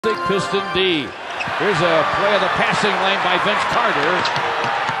Big piston D. Here's a play of the passing lane by Vince Carter.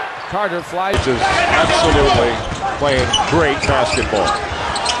 Carter flies. Just absolutely playing great basketball.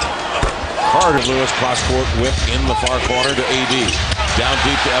 Carter, Lewis cross-court whip in the far corner to AD. Down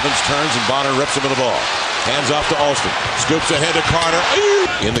deep to Evans, turns, and Bonner rips him in the ball. Hands off to Alston. Scoops ahead to Carter.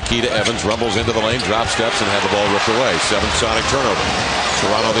 In the key to Evans, rumbles into the lane, drop steps, and had the ball ripped away. 7th Sonic turnover.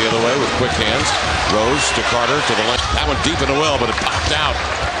 Toronto the other way with quick hands. Rose to Carter to the lane. That one deep in the well, but it popped out.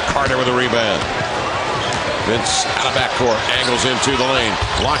 Carter with a rebound. Vince out of backcourt, angles into the lane,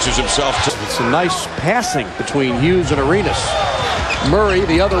 launches himself to... It's a nice passing between Hughes and Arenas. Murray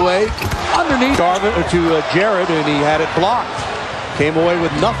the other way, underneath to Jared, and he had it blocked. Came away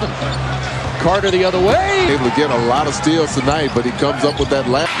with nothing. Carter the other way. Able to get a lot of steals tonight, but he comes up with that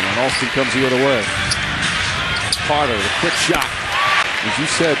last. And Alston comes the other way. Carter, the quick shot. As you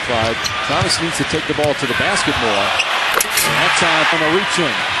said, Clyde, Thomas needs to take the ball to the basket more. And that time from a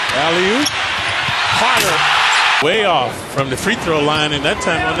reach-in. Alley-oop. Carter. Way off from the free throw line, and that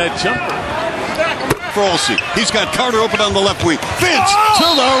time on that jumper. Frolsey. He's got Carter open on the left wing. Vince to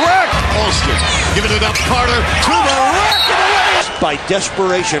the rack. Alston giving it up. Carter to the rack. By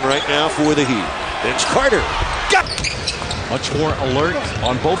desperation right now for the Heat. Vince Carter. Got much more alert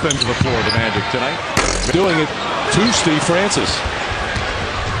on both ends of the floor, the Magic tonight. Doing it to Steve Francis.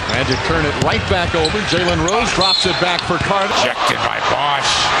 Magic turn it right back over. Jalen Rose drops it back for Carter. Ejected by Bosch.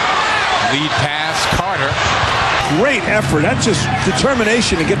 Lead pass, Carter. Great effort. That's just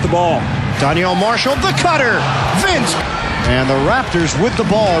determination to get the ball. Daniel Marshall, the cutter. Vince. And the Raptors with the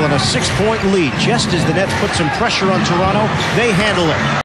ball in a 6-point lead. Just as the Nets put some pressure on Toronto, they handle it.